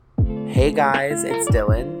Hey guys, it's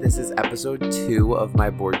Dylan. This is episode 2 of my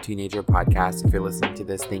Bored Teenager podcast. If you're listening to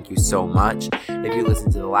this, thank you so much. If you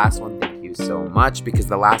listened to the last one, thank you so much, because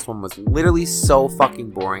the last one was literally so fucking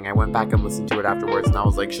boring. I went back and listened to it afterwards and I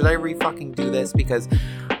was like, should I re-fucking do this? Because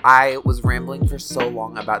I was rambling for so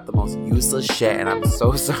long about the most useless shit, and I'm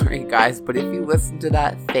so sorry guys, but if you listened to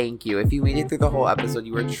that, thank you. If you made it through the whole episode,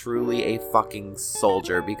 you are truly a fucking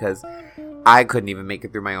soldier, because I couldn't even make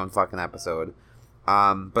it through my own fucking episode.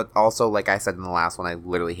 But also, like I said in the last one, I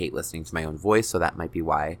literally hate listening to my own voice, so that might be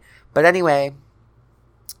why. But anyway,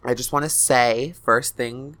 I just want to say, first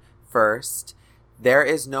thing first, there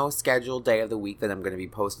is no scheduled day of the week that I'm going to be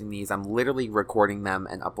posting these. I'm literally recording them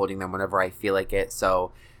and uploading them whenever I feel like it.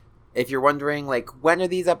 So if you're wondering, like, when are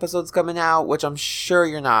these episodes coming out, which I'm sure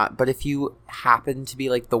you're not, but if you happen to be,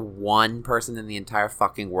 like, the one person in the entire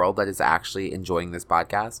fucking world that is actually enjoying this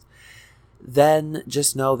podcast, then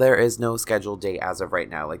just know there is no scheduled date as of right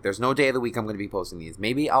now. Like, there's no day of the week I'm going to be posting these.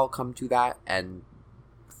 Maybe I'll come to that and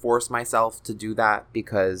force myself to do that,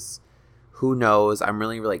 because who knows? I'm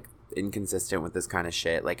really, like, inconsistent with this kind of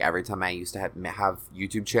shit. Like, every time I used to have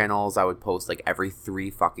YouTube channels, I would post, like, every 3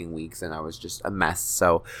 fucking weeks, and I was just a mess.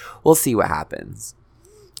 So we'll see what happens.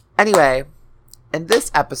 Anyway, in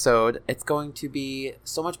this episode, it's going to be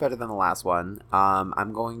so much better than the last one.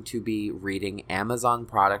 I'm going to be reading Amazon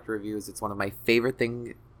product reviews. It's one of my favorite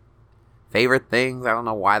things. I don't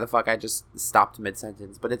know why the fuck I just stopped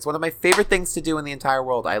mid-sentence, but it's one of my favorite things to do in the entire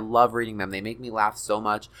world. I love reading them. They make me laugh so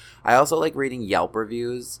much. I also like reading Yelp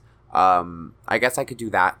reviews. I guess I could do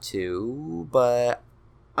that too, but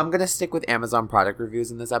I'm going to stick with Amazon product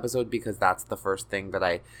reviews in this episode, because that's the first thing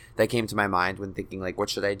that came to my mind when thinking, like, what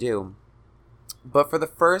should I do? But for the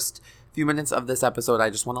first few minutes of this episode, I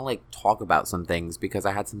just want to, like, talk about some things, because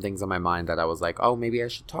I had some things on my mind that I was like, oh, maybe I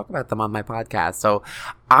should talk about them on my podcast. So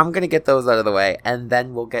I'm going to get those out of the way, and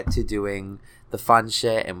then we'll get to doing the fun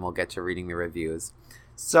shit, and we'll get to reading the reviews.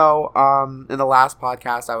 So, in the last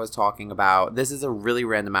podcast, I was talking about, this is a really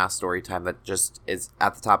random ass story time that just is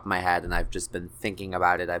at the top of my head, and I've just been thinking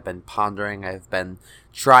about it. I've been pondering. I've been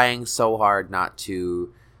trying so hard not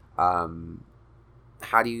to,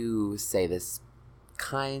 how do you say this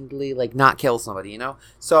kindly, like, not kill somebody, you know?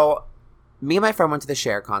 So me and my friend went to the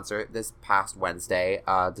Cher concert this past Wednesday,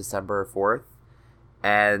 December 4th,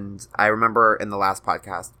 and I remember in the last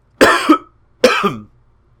podcast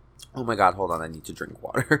oh my god, hold on, I need to drink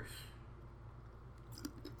water.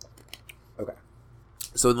 Okay,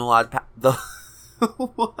 so in the what?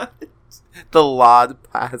 The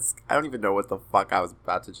Lodpast. I don't even know what the fuck I was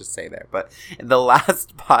about to just say there, but in the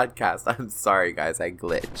last podcast, I'm sorry guys, I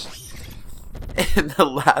glitched. In the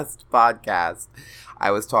last podcast,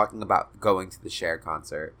 I was talking about going to the Cher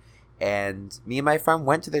concert, and me and my friend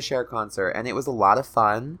went to the Cher concert, and it was a lot of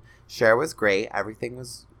fun. Cher was great. Everything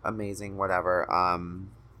was amazing, whatever.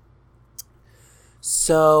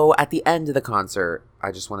 So at the end of the concert,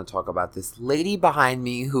 I just want to talk about this lady behind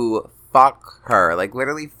me who, fuck her. Like,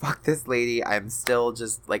 literally, fuck this lady. I'm still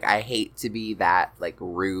just, like, I hate to be that, like,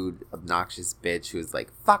 rude, obnoxious bitch who's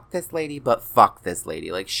like, fuck this lady, but fuck this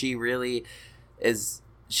lady. Like, she really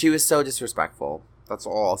she was so disrespectful. That's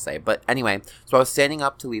all I'll say. But anyway, so I was standing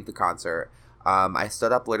up to leave the concert. I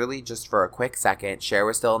stood up literally just for a quick second. Cher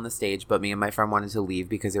was still on the stage, but me and my friend wanted to leave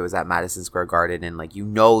because it was at Madison Square Garden, and, like, you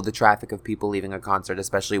know, the traffic of people leaving a concert,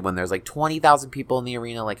 especially when there's, like, 20,000 people in the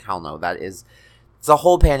arena. Like, hell no, it's a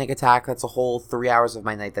whole panic attack. That's a whole 3 hours of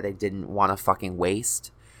my night that I didn't want to fucking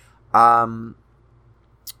waste. So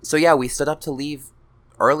yeah, we stood up to leave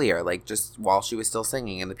earlier, like, just while she was still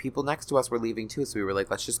singing, and the people next to us were leaving too, so we were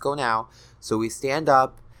like, let's just go now. So we stand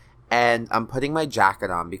up, and I'm putting my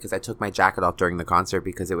jacket on, because I took my jacket off during the concert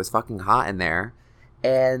because it was fucking hot in there,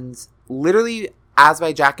 and literally as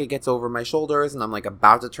my jacket gets over my shoulders and I'm, like,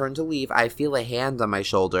 about to turn to leave, I feel a hand on my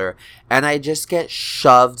shoulder, and I just get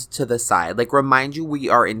shoved to the side. Like, remind you, we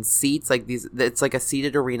are in seats, like, it's like a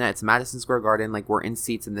seated arena, it's Madison Square Garden, like, we're in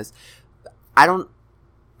seats in this.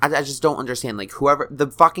 I just don't understand, like, whoever, the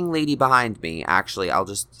fucking lady behind me, actually, I'll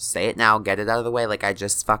just say it now, get it out of the way, like I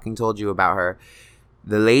just fucking told you about her.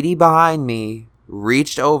 The lady behind me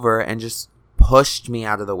reached over and just pushed me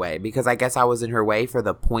out of the way, because I guess I was in her way for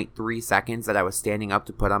the 0.3 seconds that I was standing up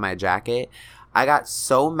to put on my jacket. I got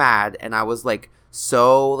so mad, and I was, like,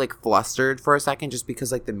 so, like, flustered for a second, just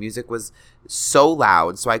because, like, the music was so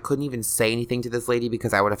loud, so I couldn't even say anything to this lady,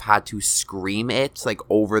 because I would have had to scream it, like,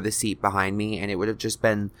 over the seat behind me, and it would have just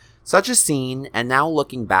been such a scene. And now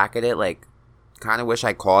looking back at it, like, kind of wish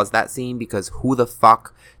I caused that scene, because who the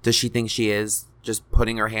fuck does she think she is? just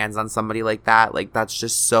putting her hands on somebody like that. Like, that's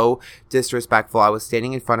just so disrespectful. I was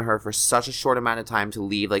standing in front of her for such a short amount of time to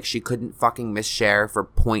leave. Like, she couldn't fucking miss share for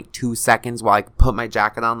 0.2 seconds while I could put my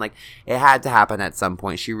jacket on. Like, it had to happen at some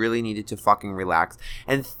point. She really needed to fucking relax.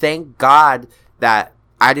 And thank God that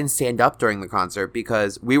I didn't stand up during the concert,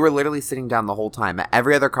 because we were literally sitting down the whole time. At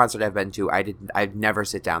every other concert I've been to, I'd never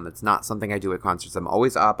sit down. That's not something I do at concerts. I'm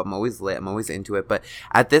always up. I'm always lit. I'm always into it. But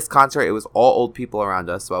at this concert, it was all old people around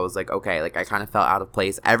us. So I was like, okay, like I kind of felt out of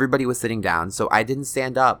place. Everybody was sitting down, so I didn't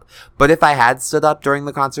stand up. But if I had stood up during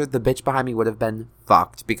the concert, the bitch behind me would have been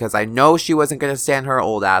fucked, because I know she wasn't going to stand her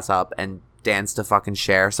old ass up and dance to fucking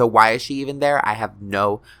Cher. So why is she even there? I have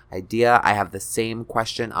no idea. I have the same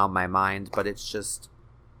question on my mind, but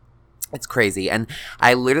it's crazy. And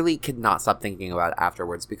I literally could not stop thinking about it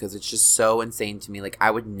afterwards, because it's just so insane to me. Like,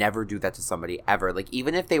 I would never do that to somebody ever. Like,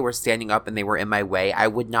 even if they were standing up and they were in my way, I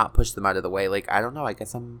would not push them out of the way. Like, I don't know. I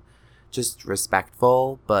guess I'm just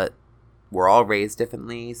respectful, but we're all raised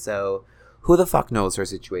differently. So who the fuck knows her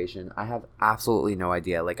situation? I have absolutely no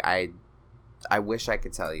idea. Like, I wish I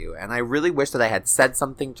could tell you. And I really wish that I had said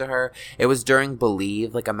something to her. It was during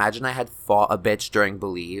Believe. Like, imagine I had fought a bitch during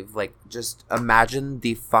Believe. Like, just imagine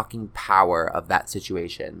the fucking power of that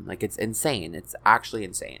situation. Like, it's insane. It's actually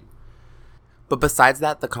insane. But besides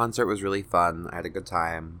that, the concert was really fun. I had a good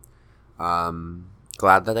time.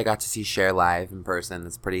 Glad that I got to see Cher live in person.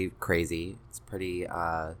 It's pretty crazy. It's pretty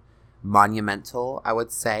monumental, I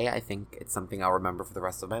would say. I think it's something I'll remember for the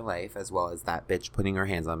rest of my life, as well as that bitch putting her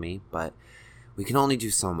hands on me. But we can only do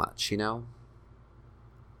so much, you know?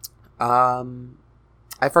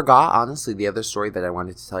 I forgot, honestly, the other story that I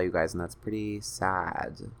wanted to tell you guys, and that's pretty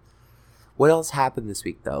sad. What else happened this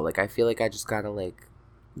week, though? Like, I feel like I just gotta, like,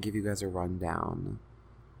 give you guys a rundown.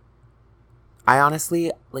 I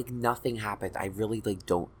honestly, like, nothing happened. I really, like,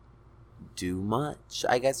 don't do much,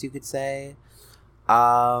 I guess you could say.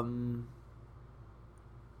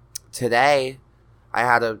 Today, I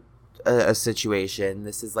had a situation.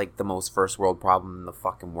 This is like the most first world problem in the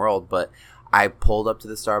fucking world, but I pulled up to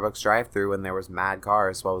the Starbucks drive-thru and there was mad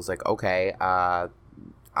cars, so I was like, okay, I'll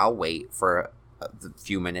wait for a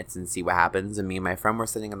few minutes and see what happens. And me and my friend were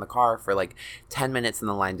sitting in the car for like 10 minutes and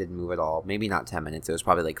the line didn't move at all. Maybe not 10 minutes, it was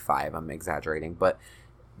probably like 5, I'm exaggerating, but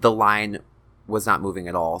the line was not moving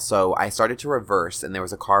at all. So I started to reverse, and there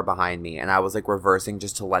was a car behind me, and I was like reversing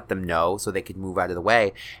just to let them know so they could move out of the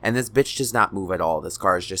way. And this bitch does not move at all. This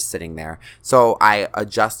car is just sitting there. So I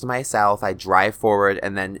adjust myself, I drive forward,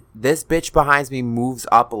 and then this bitch behind me moves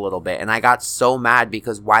up a little bit. And I got so mad,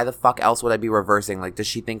 because why the fuck else would I be reversing? Like, does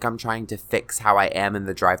she think I'm trying to fix how I am in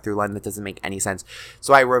the drive-thru line? That doesn't make any sense.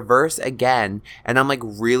 So I reverse again, and I'm like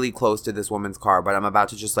really close to this woman's car, but I'm about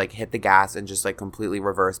to just like hit the gas and just like completely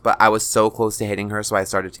reverse. But I was so close to hitting her, so I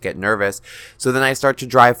started to get nervous. So then I start to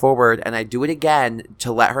drive forward, and I do it again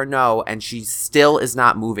to let her know, and she still is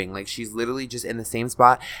not moving. Like, she's literally just in the same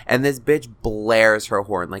spot, and this bitch blares her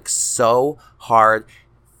horn like so hard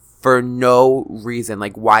for no reason.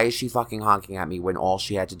 Like, why is she fucking honking at me when all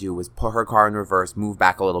she had to do was put her car in reverse, move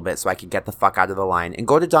back a little bit so I could get the fuck out of the line and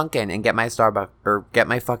go to Dunkin' and get my Starbucks, or get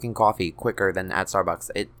my fucking coffee quicker than at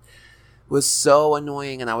Starbucks. It was so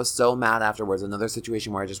annoying, and I was so mad afterwards. Another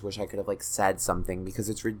situation where I just wish I could have like said something, because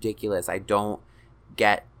it's ridiculous. I don't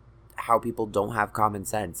get how people don't have common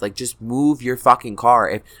sense. Like, just move your fucking car.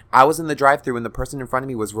 If I was in the drive-thru and the person in front of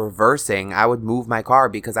me was reversing, I would move my car,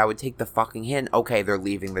 because I would take the fucking hint, okay, they're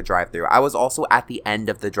leaving the drive-thru. I was also at the end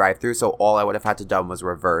of the drive-thru, so all I would have had to done was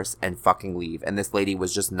reverse and fucking leave. And this lady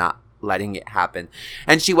was just not letting it happen.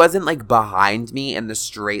 And she wasn't like behind me in the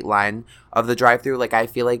straight line of the drive-thru. Like, I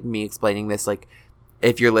feel like me explaining this, like,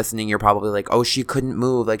 if you're listening, you're probably like, oh, she couldn't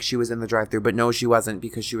move, like she was in the drive-thru. But no, she wasn't,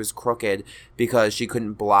 because she was crooked, because she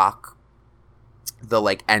couldn't block the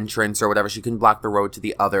like entrance or whatever. She couldn't block the road to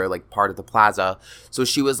the other like part of the plaza. So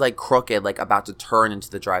she was like crooked, like about to turn into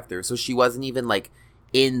the drive-thru. So she wasn't even like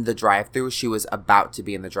in the drive-thru. She was about to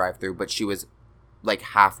be in the drive-thru, but she was like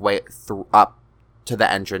halfway up to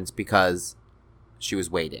the entrance because she was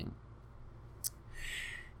waiting.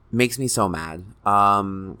 Makes me so mad.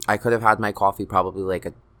 I could have had my coffee probably like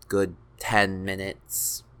a good 10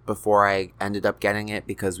 minutes before I ended up getting it,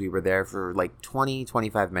 because we were there for like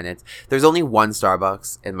 20-25 minutes. There's only one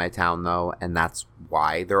Starbucks in my town though, and that's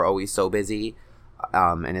why they're always so busy.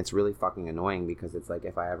 And it's really fucking annoying, because it's like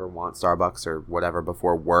if I ever want Starbucks or whatever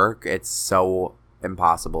before work, it's so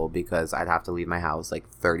impossible, because I'd have to leave my house like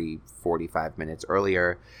 30-45 minutes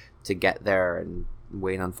earlier to get there and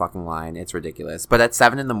wait on fucking line. It's ridiculous. But at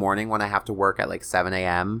 7 in the morning, when I have to work at like 7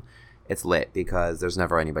 a.m., it's lit, because there's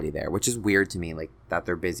never anybody there, which is weird to me, like that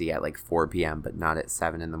they're busy at like 4 p.m. but not at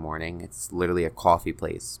 7 in the morning. It's literally a coffee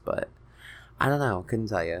place. But I don't know. Couldn't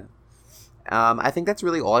tell you. I think that's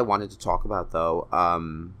really all I wanted to talk about, though,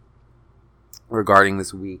 regarding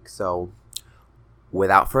this week. So,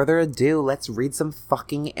 without further ado, let's read some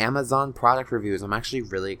fucking Amazon product reviews. I'm actually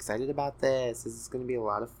really excited about this. This is going to be a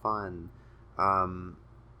lot of fun.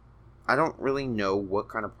 I don't really know what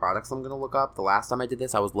kind of products I'm going to look up. The last time I did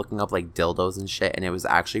this, I was looking up, like, dildos and shit, and it was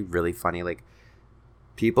actually really funny. Like,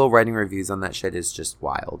 people writing reviews on that shit is just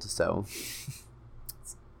wild, so...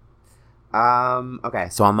 Okay,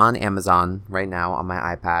 so I'm on Amazon right now on my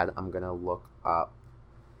iPad. I'm going to look up,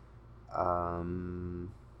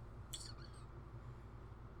 I'm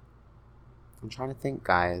trying to think,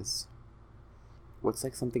 guys. What's,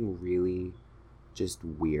 like, something really just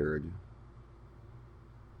weird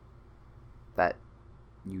that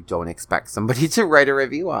you don't expect somebody to write a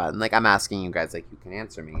review on? Like, I'm asking you guys, like, you can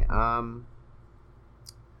answer me.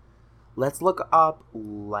 Let's look up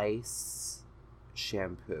lice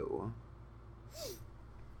shampoo.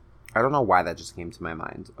 I don't know why that just came to my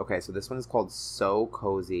mind. Okay, so this one is called So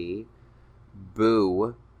Cozy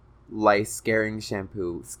Boo Lice Scaring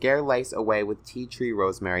Shampoo. Scare lice away with tea tree,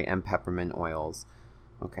 rosemary, and peppermint oils.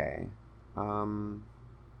 Okay.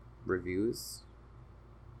 Reviews.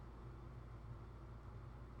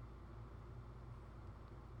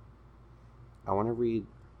 I want to read...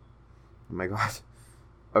 Oh my god.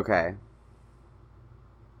 Okay.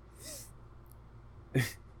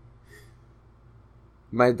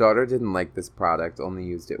 My daughter didn't like this product, only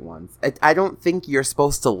used it once. I don't think you're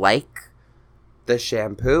supposed to like the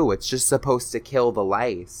shampoo. It's just supposed to kill the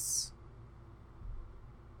lice.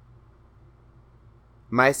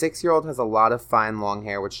 My 6-year-old has a lot of fine long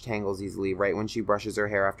hair which tangles easily. Right when she brushes her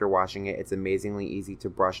hair after washing it, it's amazingly easy to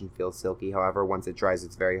brush and feel silky. However, once it dries,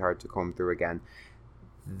 it's very hard to comb through again.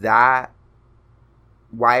 Why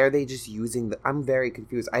are they just using I'm very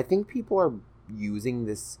confused. I think people are using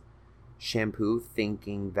this shampoo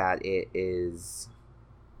thinking that it is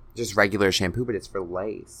just regular shampoo, but it's for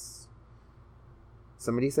lice.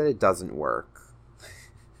 Somebody said it doesn't work.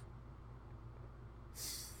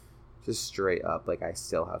 Just straight up, like, I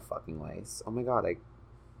still have fucking lice. Oh my god,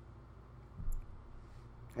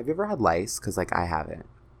 have you ever had lice? Because, like, I haven't.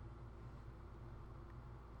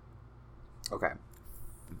 Okay.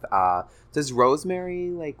 Does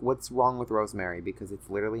rosemary, like, what's wrong with rosemary? Because it's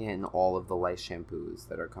literally in all of the lice shampoos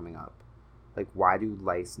that are coming up. Like, why do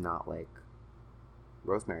lice not like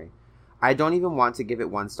rosemary? I don't even want to give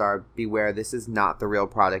it 1 star. Beware, this is not the real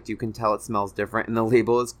product. You can tell it smells different, and the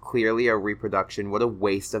label is clearly a reproduction. What a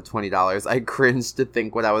waste of $20. I cringed to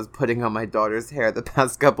think what I was putting on my daughter's hair the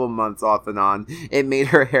past couple months off and on. It made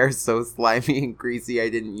her hair so slimy and greasy I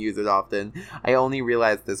didn't use it often. I only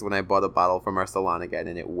realized this when I bought a bottle from our salon again,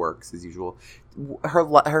 and it works as usual.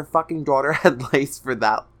 Her fucking daughter had lice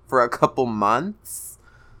for a couple months?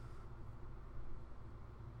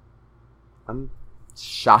 I'm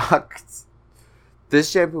shocked. This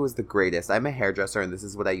shampoo is the greatest. I'm a hairdresser and this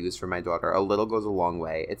is what I use for my daughter. A little goes a long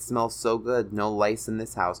way. It smells so good. No lice in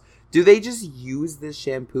this house. Do they just use this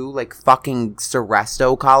shampoo like fucking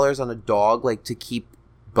Seresto collars on a dog, like, to keep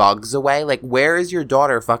bugs away? Like, where is your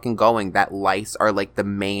daughter fucking going that lice are like the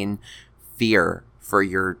main fear for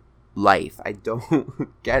your life? I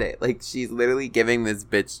don't get it. Like, she's literally giving this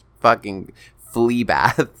bitch fucking flea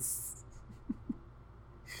baths.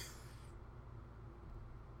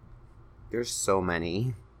 There's so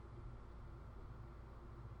many.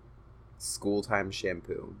 School time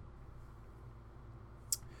shampoo.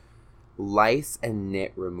 Lice and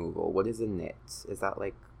nit removal. What is a nit? Is that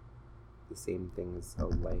like the same thing as a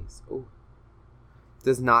lice? Oh.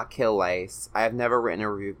 Does not kill lice. I have never written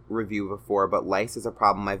a review before, but lice is a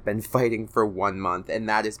problem I've been fighting for 1 month, and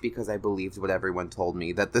that is because I believed what everyone told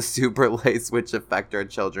me, that the super lice which affect our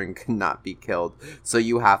children cannot be killed, so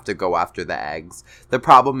you have to go after the eggs. The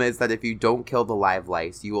problem is that if you don't kill the live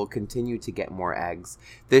lice, you will continue to get more eggs.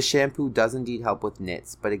 This shampoo does indeed help with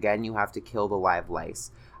nits, but again, you have to kill the live lice.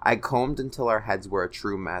 I combed until our heads were a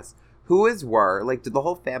true mess. Who is were? Like, did the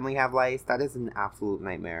whole family have lice? That is an absolute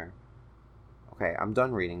nightmare. Okay, I'm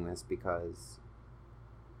done reading this because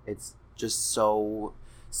it's just so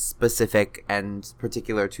specific and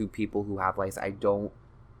particular to people who have lice. I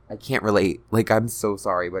can't relate. Like, I'm so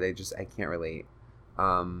sorry, but I can't relate.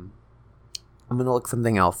 I'm gonna look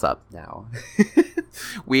something else up now.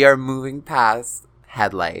 We are moving past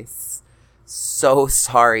head lice. So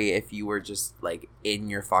sorry if you were just, like, in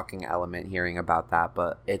your fucking element hearing about that,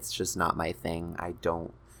 but it's just not my thing. I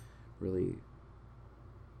don't really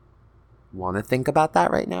want to think about that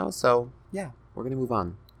right now, so yeah, we're gonna move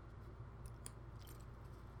on.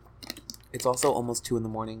 It's also almost 2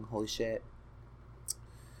 a.m. Holy shit.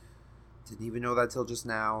 Didn't even know that till just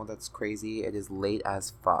now. That's crazy. It is late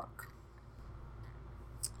as fuck.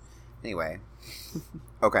 Anyway.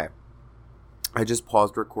 Okay. I just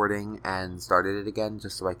paused recording and started it again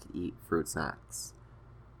just so I could eat fruit snacks.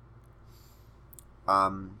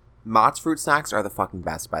 Mott's fruit snacks are the fucking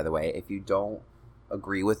best, by the way. If you don't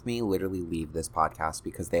agree with me, literally leave this podcast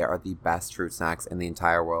because they are the best fruit snacks in the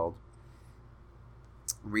entire world.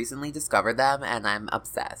 Recently discovered them and I'm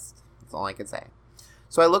obsessed. That's all I can say.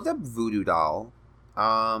 So I looked up Voodoo Doll.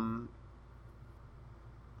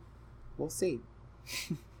 We'll see.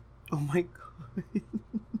 Oh my god.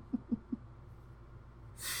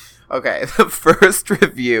 Okay, the first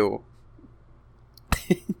review.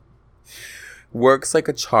 Works like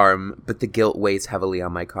a charm, but the guilt weighs heavily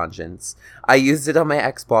on my conscience. I used it on my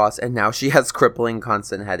ex-boss, and now she has crippling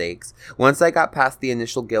constant headaches. Once I got past the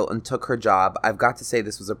initial guilt and took her job, I've got to say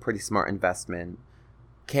this was a pretty smart investment.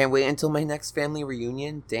 Can't wait until my next family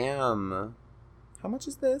reunion? Damn. How much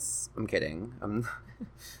is this? I'm kidding. I'm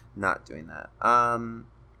not doing that.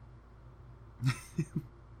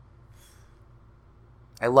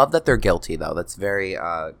 I love that they're guilty, though. That's very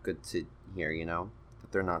good to hear, you know?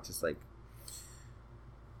 That they're not just, like,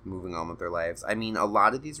 moving on with their lives. I mean, a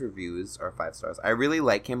lot of these reviews are 5 stars. I really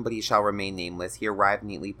like him, but he shall remain nameless. He arrived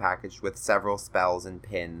neatly packaged with several spells and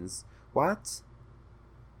pins. What?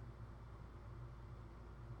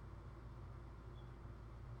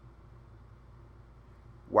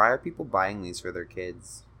 Why are people buying these for their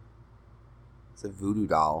kids? It's a voodoo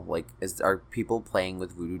doll. Like, are people playing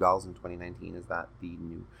with voodoo dolls in 2019? Is that the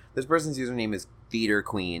new... This person's username is Theater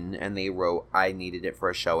Queen, and they wrote, I needed it for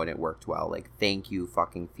a show and it worked well. Like, thank you,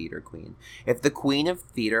 fucking Theater Queen. If the queen of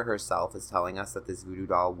theater herself is telling us that this voodoo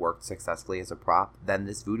doll worked successfully as a prop, then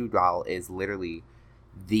this voodoo doll is literally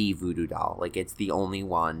the voodoo doll. Like, it's the only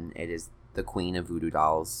one. It is the queen of voodoo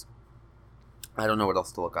dolls. I don't know what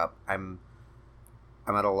else to look up. I'm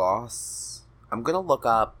at a loss. I'm gonna look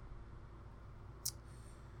up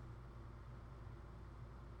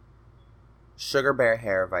Sugar Bear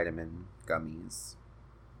Hair Vitamin Gummies.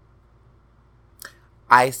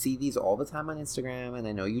 I see these all the time on Instagram, and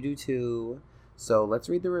I know you do too. So let's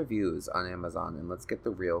read the reviews on Amazon, and let's get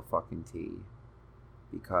the real fucking tea.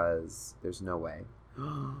 Because there's no way.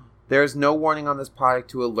 There's no warning on this product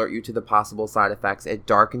to alert you to the possible side effects. It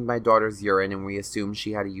darkened my daughter's urine, and we assumed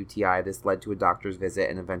she had a UTI. This led to a doctor's visit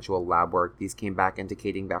and eventual lab work. These came back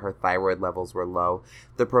indicating that her thyroid levels were low.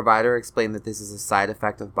 The provider explained that this is a side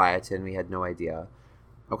effect of biotin. We had no idea.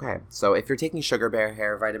 Okay, so if you're taking Sugar Bear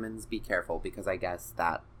hair vitamins, be careful, because I guess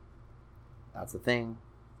that's a thing.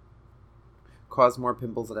 Caused more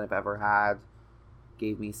pimples than I've ever had.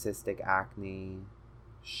 Gave me cystic acne.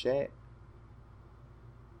 Shit.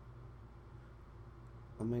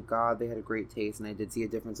 Oh my god, they had a great taste, and I did see a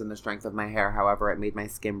difference in the strength of my hair. However, it made my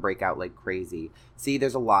skin break out like crazy. See,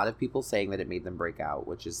 there's a lot of people saying that it made them break out,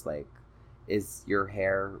 which is like, is your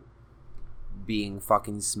hair being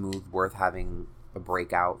fucking smooth worth having a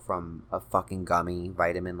breakout from a fucking gummy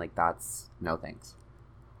vitamin? Like, that's, no thanks.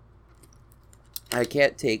 I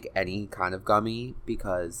can't take any kind of gummy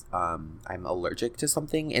because I'm allergic to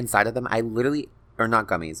something inside of them. I literally... Or not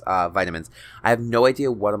gummies, vitamins. I have no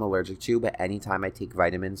idea what I'm allergic to, but anytime I take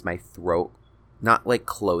vitamins, my throat not like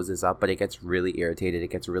closes up, but it gets really irritated.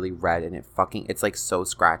 It gets really red, and it's like so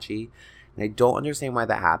scratchy. And I don't understand why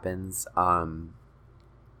that happens. But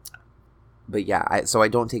yeah, so I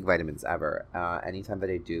don't take vitamins ever. Anytime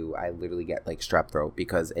that I do, I literally get like strep throat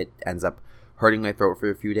because it ends up hurting my throat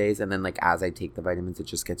for a few days, and then like as I take the vitamins, it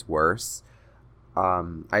just gets worse.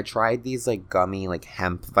 I tried these like gummy like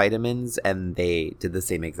hemp vitamins, and they did the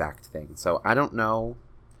same exact thing. So I don't know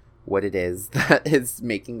what it is that is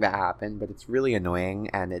making that happen, but it's really annoying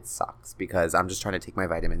and it sucks because I'm just trying to take my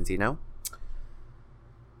vitamins, you know?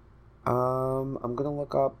 I'm gonna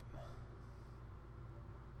look up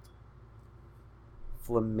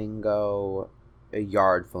flamingo, a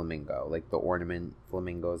yard flamingo, like the ornament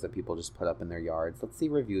flamingos that people just put up in their yards. Let's see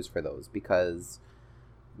reviews for those, because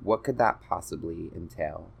what could that possibly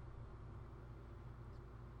entail?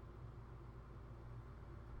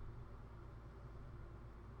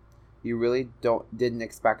 You really didn't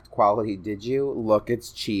expect quality, did you? Look,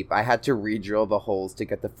 it's cheap. I had to re-drill the holes to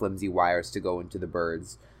get the flimsy wires to go into the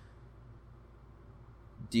birds.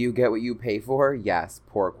 Do you get what you pay for? Yes,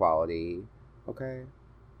 poor quality. Okay.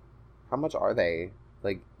 How much are they?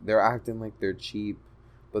 Like, they're acting like they're cheap,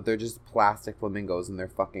 but they're just plastic flamingos and they're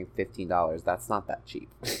fucking $15. That's not that cheap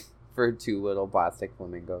for 2 little plastic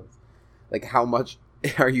flamingos. Like, how much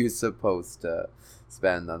are you supposed to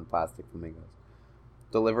spend on plastic flamingos?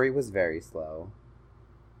 Delivery was very slow.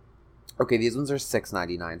 Okay, these ones are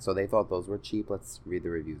 $6.99, so they thought those were cheap. Let's read the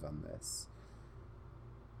reviews on this.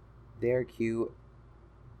 They're cute.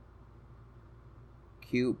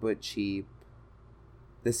 Cute but cheap.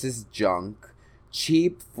 This is junk.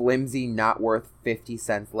 Cheap, flimsy, not worth 50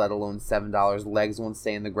 cents, let alone $7. Legs won't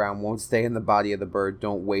stay in the ground, won't stay in the body of the bird.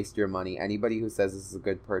 Don't waste your money. Anybody who says this is a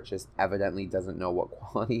good purchase evidently doesn't know what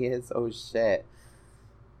quality is. Oh, shit.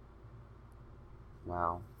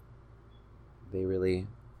 Wow. They really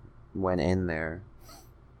went in there.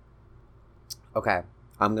 Okay.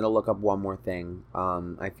 I'm going to look up one more thing.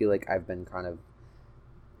 I feel like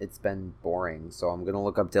it's been boring, so I'm going to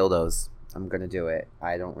look up dildos. I'm going to do it.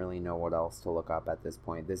 I don't really know what else to look up at this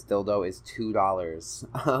point. This dildo is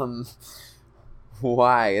 $2.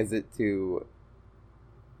 Why is it $2?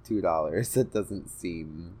 It doesn't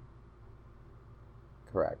seem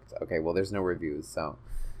correct. Okay, well, there's no reviews, so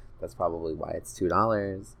that's probably why it's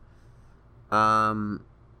 $2.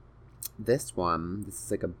 This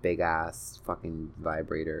is like a big-ass fucking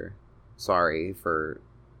vibrator. Sorry for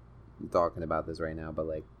talking about this right now, but,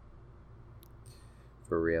 like,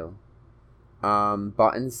 for real.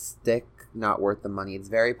 Button stick, not worth the money. It's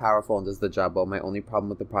very powerful and does the job well. My only problem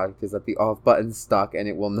with the product is that the off button's stuck and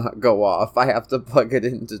it will not go off. I have to plug it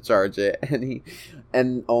in to charge it,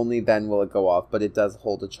 and only then will it go off, but it does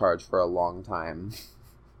hold a charge for a long time.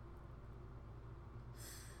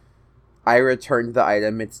 I returned the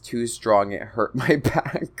item. It's too strong. It hurt my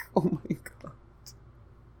back. Oh my god.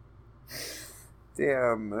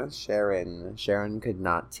 Damn, Sharon. Sharon could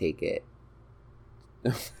not take it.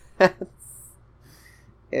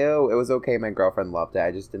 Ew, it was okay. My girlfriend loved it.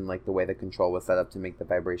 I just didn't like the way the control was set up to make the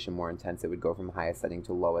vibration more intense. It would go from highest setting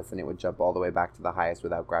to lowest, and it would jump all the way back to the highest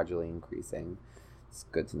without gradually increasing. It's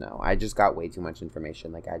good to know. I just got way too much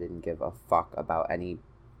information. Like, I didn't give a fuck about any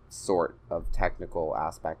sort of technical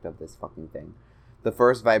aspect of this fucking thing. The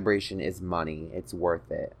first vibration is money. It's worth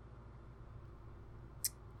it.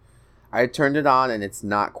 I turned it on, and it's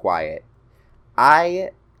not quiet.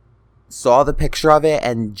 I saw the picture of it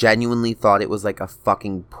and genuinely thought it was like a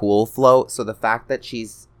fucking pool float. So the fact that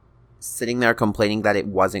she's sitting there complaining that it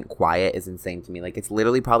wasn't quiet is insane to me. Like, it's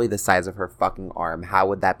literally probably the size of her fucking arm. How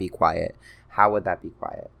would that be quiet? How would that be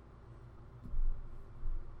quiet?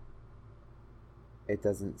 It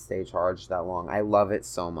doesn't stay charged that long. I love it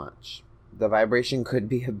so much. The vibration could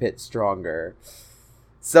be a bit stronger.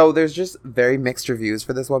 So there's just very mixed reviews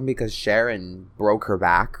for this one because Sharon broke her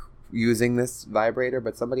back using this vibrator,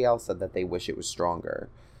 but somebody else said that they wish it was stronger.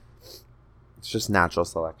 It's just natural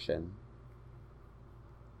selection.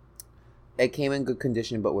 It came in good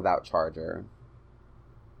condition but without charger.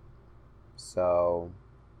 So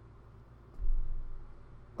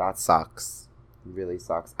that sucks. It really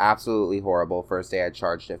sucks. Absolutely horrible. First day I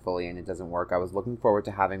charged it fully and it doesn't work. I was looking forward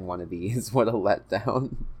to having one of these. What a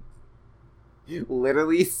letdown.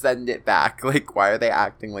 Literally send it back. Like, why are they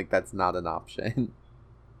acting like that's not an option?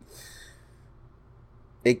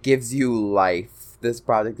 It gives you life. This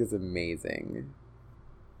product is amazing.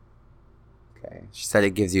 Okay. She said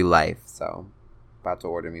it gives you life, so about to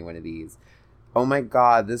order me one of these. Oh my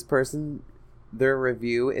god, this person, their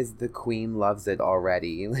review is the queen loves it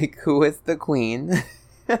already. Like, who is the queen?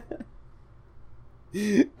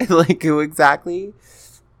 Like, who exactly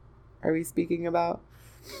are we speaking about?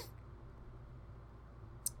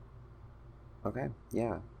 Okay,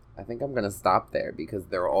 yeah. I think I'm gonna stop there because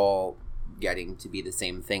they're all getting to be the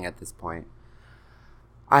same thing at this point.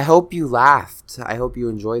 I hope you laughed. I hope you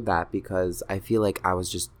enjoyed that because I feel like I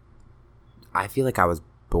was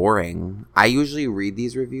boring. I usually read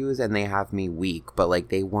these reviews and they have me weak, but like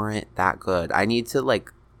they weren't that good. I need to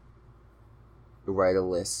like write a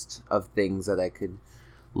list of things that I could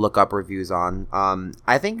look up reviews on.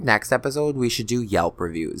 I think next episode we should do Yelp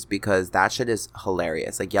reviews because that shit is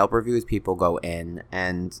hilarious. Like, Yelp reviews, people go in,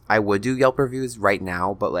 and I would do Yelp reviews right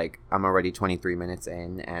now, but like I'm already 23 minutes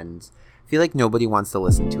in and I feel like nobody wants to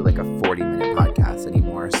listen to like a 40-minute podcast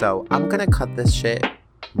anymore. So I'm gonna cut this shit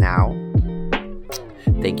now.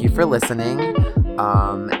 Thank you for listening.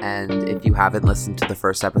 And if you haven't listened to the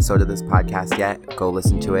first episode of this podcast yet, go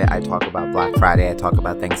listen to it. I talk about Black Friday. I talk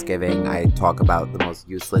about Thanksgiving. I talk about the most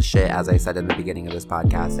useless shit, as I said in the beginning of this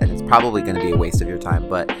podcast. And it's probably going to be a waste of your time,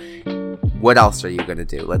 but what else are you going to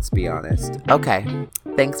do? Let's be honest. Okay.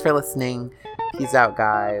 Thanks for listening. Peace out,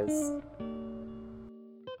 guys.